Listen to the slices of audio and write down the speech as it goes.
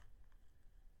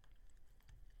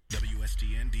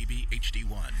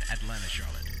101, Atlanta,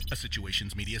 Charlotte, a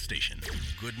Situations Media station.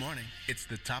 Good morning. It's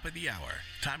the top of the hour.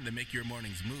 Time to make your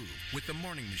mornings move with the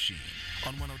Morning Machine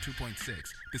on 102.6,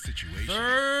 The Situation.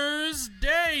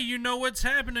 Thursday, you know what's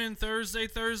happening.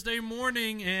 Thursday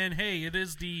morning, and hey, it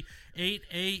is the 8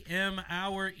 a.m.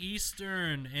 hour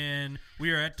Eastern, and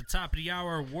we are at the top of the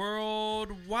hour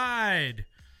worldwide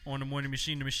on the Morning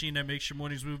Machine, the machine that makes your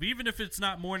mornings move. Even if it's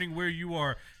not morning where you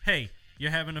are, hey,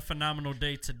 you're having a phenomenal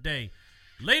day today.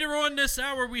 Later on this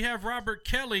hour, we have Robert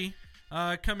Kelly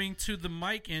coming to the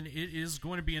mic, and it is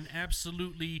going to be an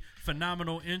absolutely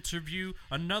phenomenal interview.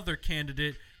 Another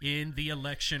candidate in the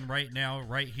election right now,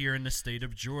 right here in the state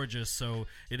of Georgia. So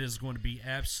it is going to be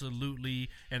absolutely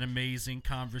an amazing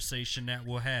conversation that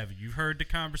we'll have. You heard the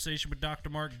conversation with Dr.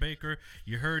 Mark Baker.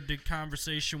 You heard the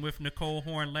conversation with Nicole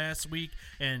Horn last week.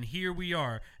 And here we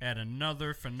are at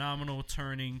another phenomenal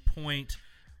turning point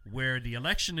where the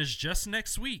election is just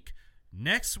next week.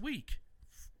 Next week.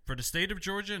 For the state of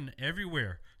Georgia and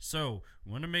everywhere. So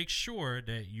we want to make sure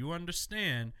that you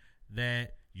understand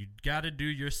that you got to do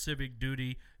your civic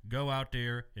duty. Go out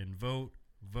there and vote,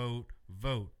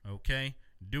 okay?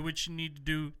 Do what you need to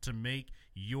do to make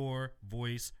your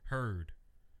voice heard,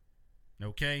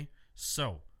 okay?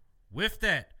 So with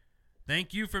that,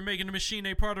 thank you for making the machine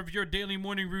a part of your daily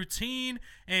morning routine.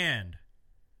 And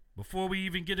before we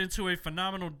even get into a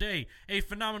phenomenal day, a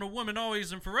phenomenal woman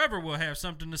always and forever will have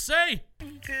something to say.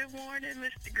 Good morning,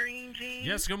 Mr. Green Jeans.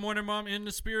 Yes, good morning, Mom. In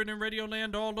the spirit and radio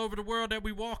land all over the world that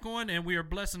we walk on, and we are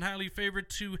blessed and highly favored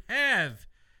to have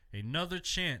another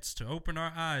chance to open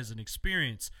our eyes and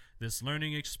experience this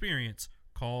learning experience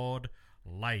called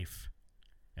life.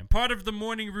 And part of the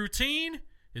morning routine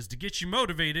is to get you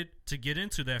motivated to get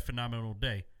into that phenomenal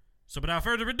day. So without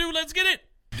further ado, let's get it.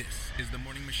 This is the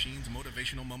Morning Machine's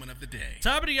motivational moment of the day.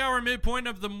 Top of the hour, midpoint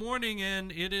of the morning,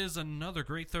 and it is another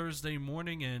great Thursday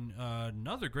morning and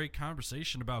another great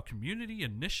conversation about community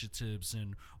initiatives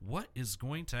and what is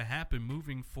going to happen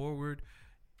moving forward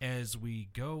as we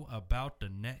go about the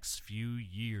next few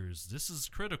years. This is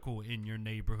critical in your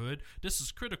neighborhood. This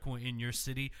is critical in your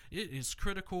city. It is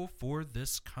critical for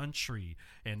this country.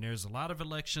 And there's a lot of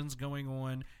elections going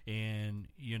on, and,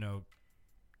 you know,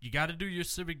 you got to do your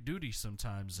civic duty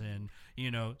sometimes, and,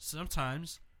 you know,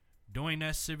 sometimes doing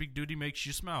that civic duty makes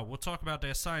you smile. We'll talk about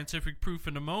that scientific proof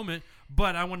in a moment,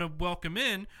 but I want to welcome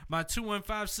in my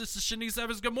 215 sister, Shenice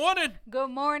Evans. Good morning.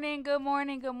 Good morning,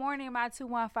 my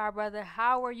 215 brother.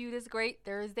 How are you this great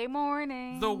Thursday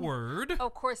morning? The word.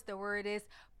 Of course, the word is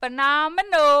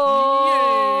phenomenal.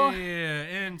 Yeah,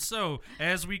 and so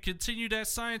as we continue that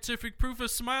scientific proof of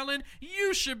smiling,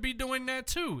 you should be doing that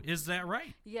too. Is that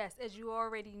right? Yes, as you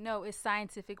already know, it's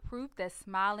scientific proof that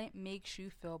smiling makes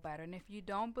you feel better. And if you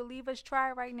don't believe us,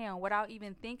 try it right now. Without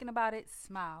even thinking about it,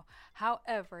 smile.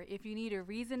 However, if you need a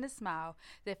reason to smile,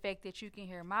 the fact that you can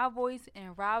hear my voice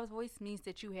and Rob's voice means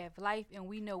that you have life, and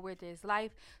we know where there's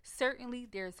life, certainly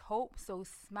there's hope. So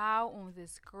smile on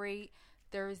this great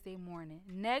Thursday morning.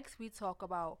 Next, we talk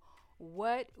about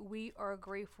what we are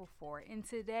grateful for. And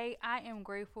today, I am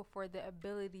grateful for the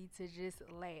ability to just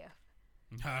laugh.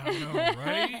 I know,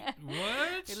 right?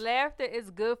 What? Laughter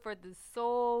is good for the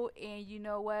soul. And you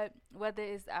know what? Whether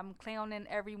it's I'm clowning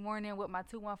every morning with my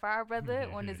 215 brother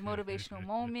on this motivational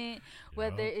moment,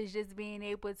 whether it's just being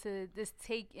able to just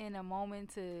take in a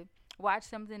moment to watch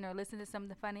something or listen to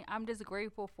something funny, I'm just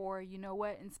grateful for, you know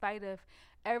what, in spite of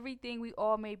everything we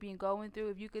all may be going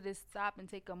through, if you could just stop and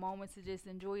take a moment to just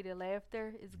enjoy the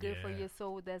laughter, it's good for your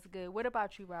soul. That's good. What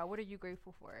about you, Rob? What are you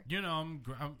grateful for? You know,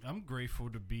 I'm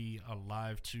grateful to be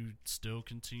alive to still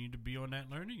continue to be on that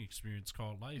learning experience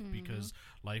called life, because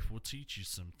life will teach you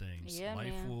some things. Yeah,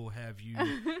 life will have you,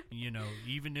 you know,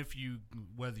 even if you,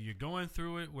 whether you're going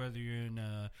through it, whether you're in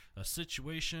a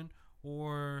situation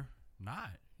or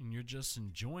not, and you're just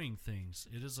enjoying things.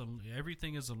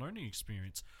 Everything is a learning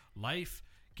experience. Life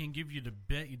can give you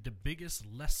the biggest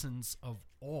lessons of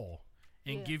all,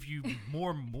 and give you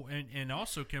more and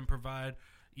also can provide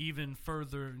even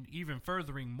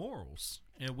furthering morals,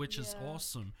 which is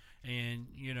awesome. And,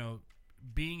 you know,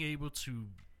 being able to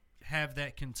have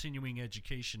that continuing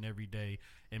education every day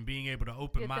and being able to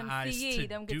open my eyes to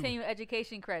them continuing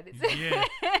education credits.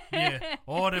 Yeah,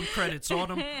 all them credits, all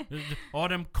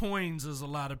them coins, as a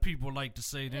lot of people like to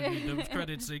say. Those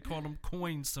credits, they call them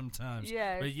coins sometimes.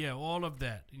 Yes. But yeah, all of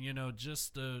that, you know,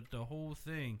 just the whole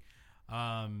thing.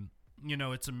 you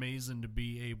know, it's amazing to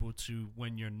be able to,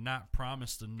 when you're not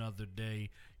promised another day,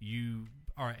 you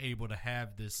are able to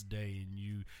have this day, and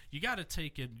you got to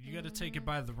take it. You got to take it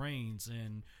by the reins,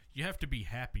 and you have to be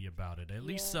happy about it. At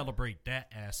least celebrate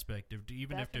that aspect.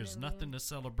 Even if there's nothing to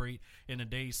celebrate in a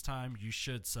day's time, you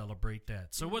should celebrate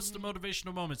that. So what's the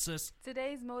motivational moment, sis?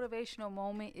 Today's motivational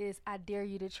moment is I dare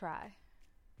you to try.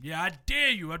 Yeah, I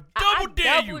dare you. I double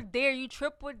dare you. Double dare you.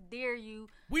 Triple dare you.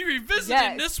 We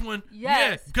revisiting this one.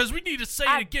 Yes. Yeah, because we need to say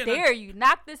it again. I dare you.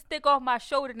 Knock this stick off my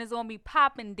shoulder and it's going to be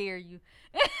popping dare you.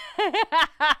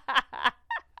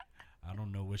 I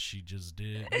don't know what she just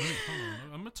did. Hold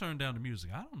on. I'm going to turn down the music.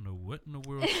 I don't know what in the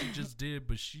world she just did,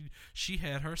 but she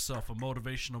had herself a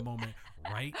motivational moment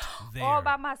right there. All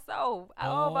by myself.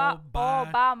 All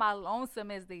by my lonesome,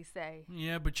 as they say.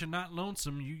 Yeah, but you're not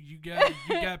lonesome. You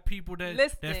got people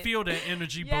that feel that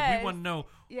energy, but we want to know,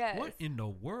 what in the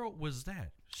world was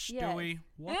that? Stewie,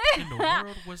 what in the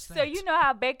world was that? So you know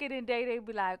how back in the day they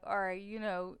be like, all right, you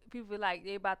know, people like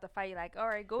they about to fight, like, all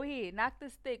right, go ahead, knock the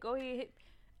stick, go ahead, hit.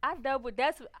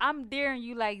 I'm daring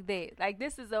you like that. Like,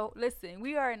 listen,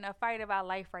 we are in a fight of our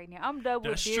life right now. I'm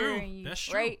daring you. That's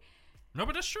true. Right? No,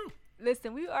 but that's true.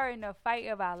 Listen, we are in a fight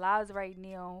of our lives right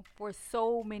now for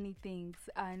so many things.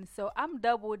 And so I'm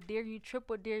double dare you,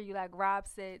 triple dare you, like Rob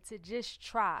said, to just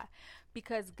try.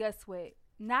 Because guess what?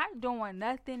 Not doing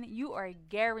nothing, you are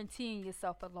guaranteeing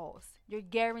yourself a loss. You're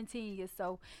guaranteeing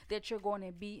yourself that you're going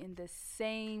to be in the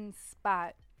same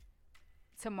spot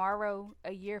tomorrow,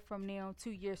 a year from now,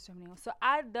 2 years from now. So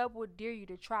I double dare you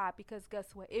to try, because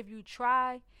guess what? If you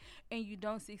try and you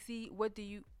don't succeed,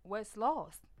 what's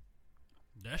lost?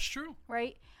 That's true.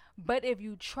 Right? But if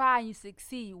you try and you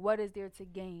succeed, what is there to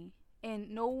gain? And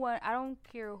no one, I don't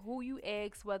care who you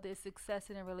ask, whether it's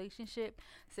success in a relationship,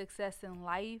 success in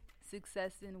life,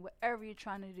 success in whatever you're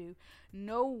trying to do,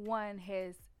 no one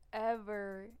has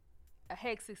ever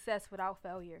had success without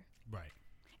failure. Right.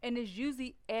 And it's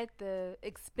usually at the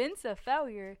expense of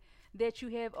failure that you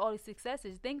have all these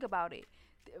successes. Think about it.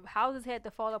 Houses had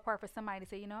to fall apart for somebody to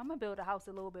say, you know, I'm going to build a house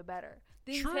a little bit better.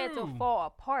 Things had to fall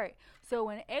apart. So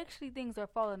when actually things are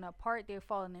falling apart, they're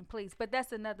falling in place. But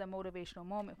that's another motivational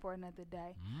moment for another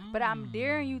day. But I'm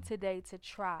daring you today to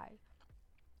try.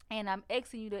 And I'm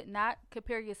asking you to not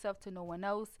compare yourself to no one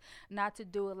else, not to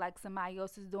do it like somebody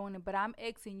else is doing it. But I'm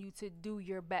asking you to do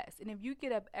your best. And if you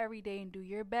get up every day and do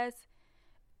your best,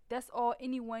 that's all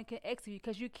anyone can ask you,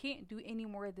 because you can't do any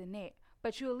more than that.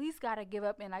 But you at least got to give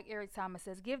up. And like Eric Thomas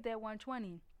says, give that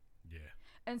 120. Yeah.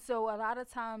 And so a lot of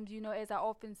times, you know, as I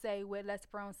often say, what Les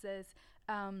Brown says,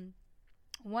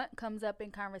 want comes up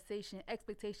in conversation,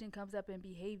 expectation comes up in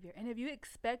behavior. And if you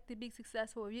expect to be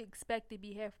successful, if you expect to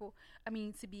be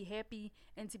to be happy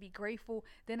and to be grateful,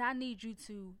 then I need you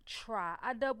to try.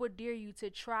 I double dare you to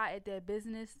try at that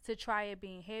business, to try at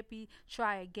being happy,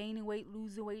 try at gaining weight,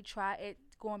 losing weight, try at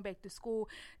going back to school.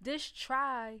 Just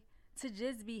try to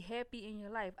just be happy in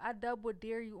your life. I double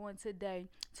dare you on today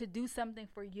to do something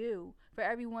for you. For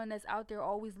everyone that's out there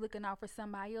always looking out for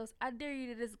somebody else, I dare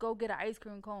you to just go get an ice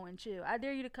cream cone and chill. I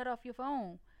dare you to cut off your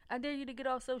phone. I dare you to get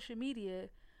off social media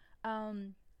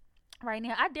right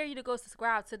now. I dare you to go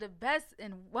subscribe to the best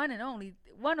and one and only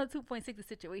 102.6 The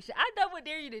Situation. I double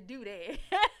dare you to do that.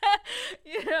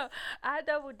 You know, I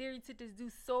double dare you to just do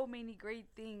so many great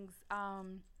things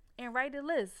and write a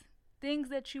list. Things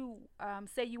that you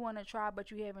say you want to try,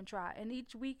 but you haven't tried. And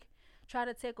each week, try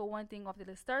to tackle one thing off the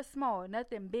list. Start small,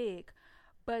 nothing big.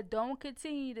 But don't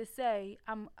continue to say,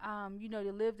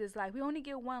 to live this life. We only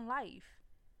get one life.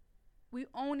 We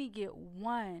only get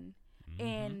one. Mm-hmm.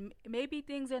 And maybe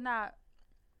things are not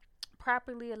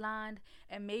properly aligned.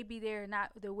 And maybe they're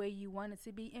not the way you want it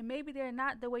to be. And maybe they're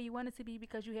not the way you want it to be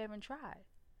because you haven't tried.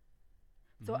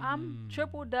 So I'm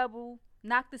triple double,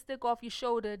 knock the stick off your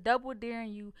shoulder, double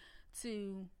daring you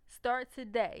to start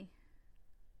today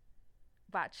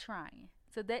by trying.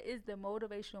 So that is the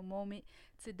motivational moment.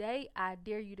 Today, I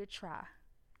dare you to try.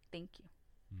 Thank you.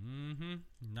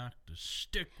 Knock the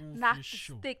stick off your shoulder. Knock the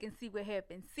stick and see what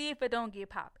happens. See if it don't get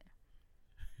popping.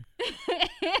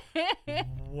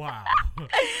 Wow.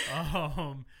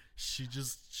 She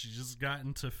just got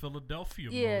into Philadelphia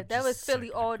Yeah, mode. that was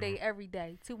Philly all day, every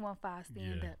day. 215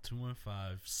 stand up.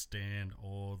 215 stand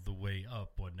all the way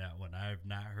up on that one. I have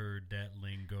not heard that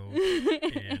lingo.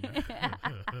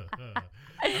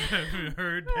 I haven't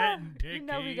heard that in decades. You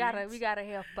know, we gotta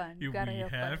have fun. We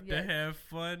have to have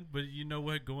fun, but you know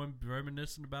what? Going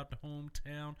reminiscing about the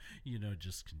hometown,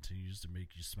 just continues to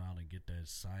make you smile and get that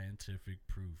scientific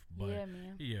proof. But yeah,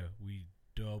 man. Yeah, we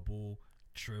double,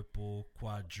 triple,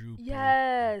 quadruple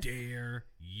dare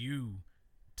you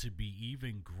to be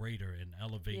even greater and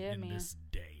elevate in this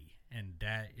day. And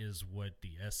that is what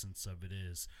the essence of it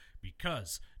is.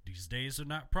 Because these days are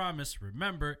not promised.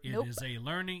 Remember, it is a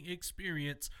learning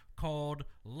experience called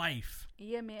life.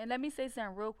 Yeah, man. And let me say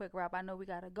something real quick, Rob. I know we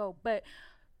got to go. But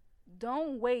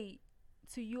don't wait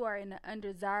till you are in an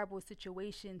undesirable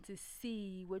situation to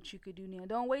see what you could do now.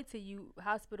 Don't wait till you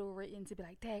hospital written to be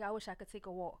like, dang, I wish I could take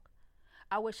a walk.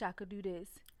 I wish I could do this.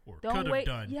 Or don't could wait.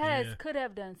 have done. Yes, yeah. could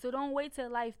have done. So don't wait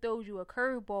till life throws you a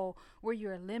curveball where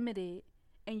you're limited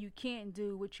and you can't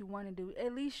do what you want to do.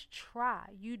 At least try.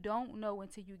 You don't know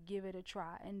until you give it a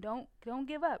try. And don't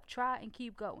give up. Try and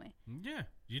keep going. Yeah,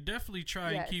 you definitely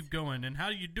try and keep going. And how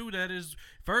you do that is,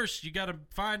 first, you got to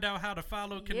find out how to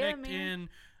follow, connect, and,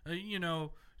 holla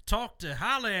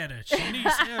at her,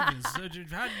 Shenice Evans.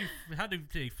 How do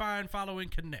they find, follow, and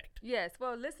connect? Yes,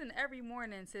 well, listen every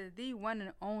morning to the one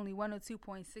and only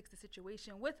 102.6 The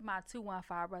Situation with my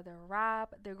 215 brother, Rob,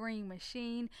 the Green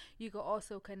Machine. You can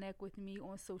also connect with me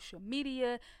on social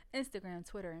media, Instagram,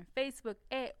 Twitter, and Facebook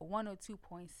at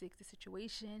 102.6 The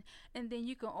Situation. And then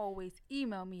you can always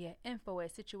email me at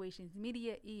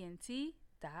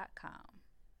info@situationsmediaent.com.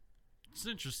 It's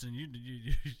interesting. You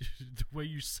the way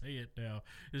you say it now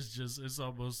is it's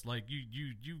almost like you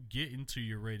get into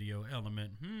your radio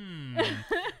element.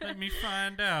 Let me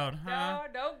find out, huh?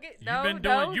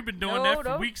 You've been doing that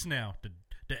for weeks now.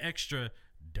 The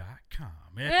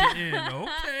extra.com at the end.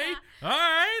 Okay. All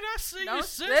right, I see you,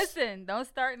 sis. Listen, don't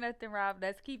start nothing, Rob.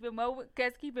 Let's keep it moving,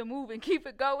 keep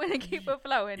it going, and keep it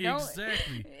flowing.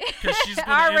 Exactly. Because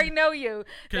I already know you.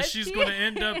 Because she's going to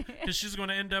end up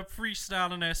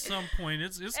freestyling at some point.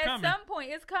 It's coming. At some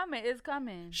point, it's coming.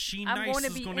 Shenice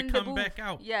is going to come back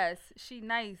out. Yes,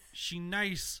 Shenice.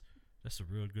 Shenice. That's a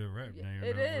real good rap name.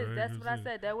 It is. Right? That's what I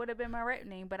said. That would have been my rap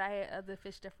name, but I had other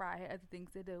fish to fry. I had other things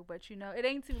to do. But, it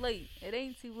ain't too late.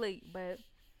 But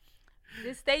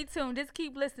just stay tuned. Just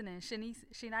keep listening.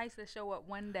 Shenice will show up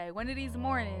one day. One of these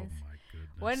mornings. Oh, my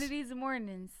goodness. One of these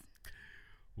mornings.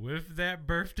 With that,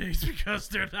 birthdays, because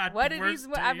they're not the worst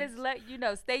days. I just let you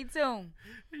know. Stay tuned.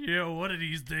 Yeah, one of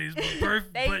these days.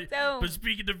 But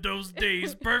speaking of those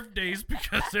days, birthdays,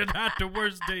 because they're not the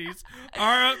worst days,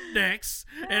 are up next.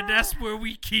 And that's where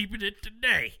we keeping it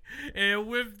today. And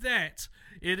with that,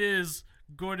 it is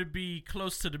going to be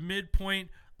close to the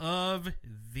midpoint of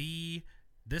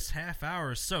this half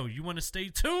hour. So you want to stay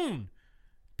tuned,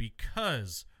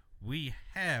 because we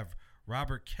have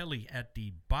Robert Kelly at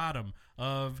the bottom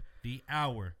of the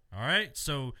hour. All right,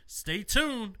 so stay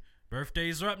tuned.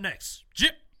 Birthdays are up next.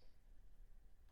 Jip.